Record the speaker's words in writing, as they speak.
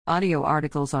Audio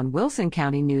articles on Wilson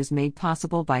County News made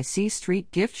possible by C Street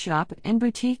Gift Shop and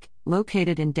Boutique,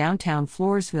 located in downtown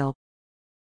Floresville.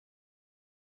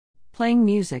 Playing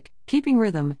music, keeping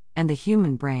rhythm, and the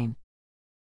human brain.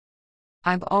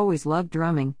 I've always loved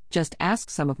drumming, just ask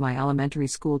some of my elementary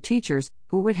school teachers,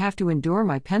 who would have to endure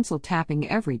my pencil tapping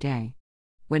every day.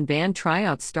 When band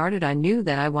tryouts started, I knew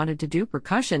that I wanted to do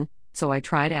percussion, so I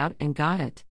tried out and got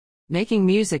it. Making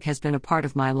music has been a part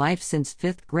of my life since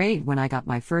 5th grade when I got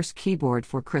my first keyboard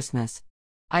for Christmas.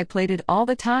 I played it all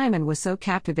the time and was so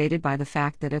captivated by the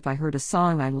fact that if I heard a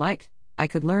song I liked, I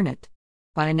could learn it.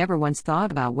 But I never once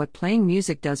thought about what playing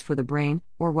music does for the brain,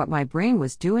 or what my brain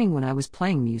was doing when I was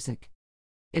playing music.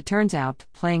 It turns out,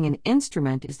 playing an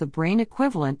instrument is the brain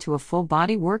equivalent to a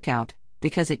full-body workout,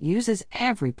 because it uses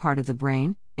every part of the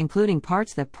brain, including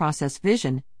parts that process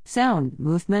vision, sound,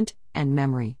 movement, and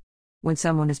memory. When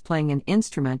someone is playing an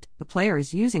instrument, the player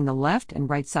is using the left and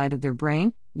right side of their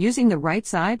brain, using the right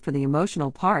side for the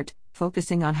emotional part,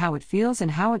 focusing on how it feels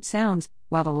and how it sounds,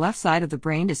 while the left side of the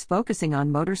brain is focusing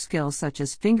on motor skills such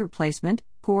as finger placement,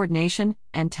 coordination,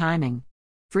 and timing.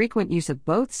 Frequent use of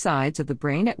both sides of the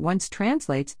brain at once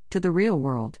translates to the real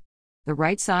world. The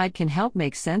right side can help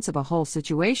make sense of a whole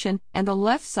situation, and the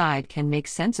left side can make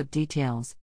sense of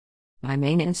details. My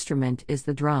main instrument is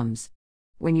the drums.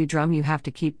 When you drum, you have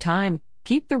to keep time,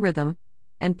 keep the rhythm,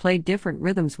 and play different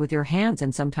rhythms with your hands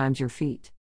and sometimes your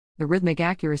feet. The rhythmic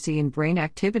accuracy in brain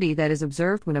activity that is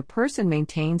observed when a person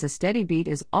maintains a steady beat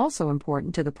is also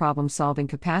important to the problem-solving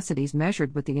capacities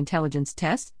measured with the intelligence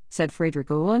test, said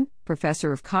Frederick Ullin,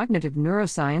 professor of cognitive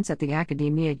neuroscience at the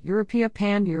Academia Europaea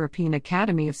Pan-European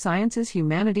Academy of Sciences,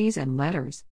 Humanities and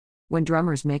Letters. When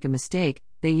drummers make a mistake,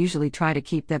 they usually try to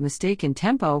keep that mistake in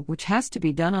tempo, which has to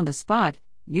be done on the spot,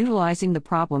 utilizing the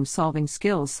problem-solving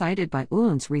skills cited by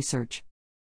Ullin's research.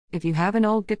 If you have an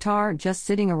old guitar just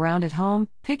sitting around at home,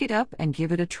 pick it up and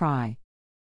give it a try.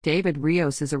 David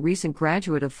Rios is a recent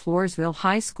graduate of Floresville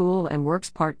High School and works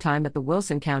part-time at the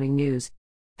Wilson County News.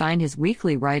 Find his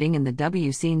weekly writing in the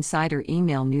WC Insider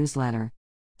email newsletter.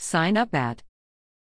 Sign up at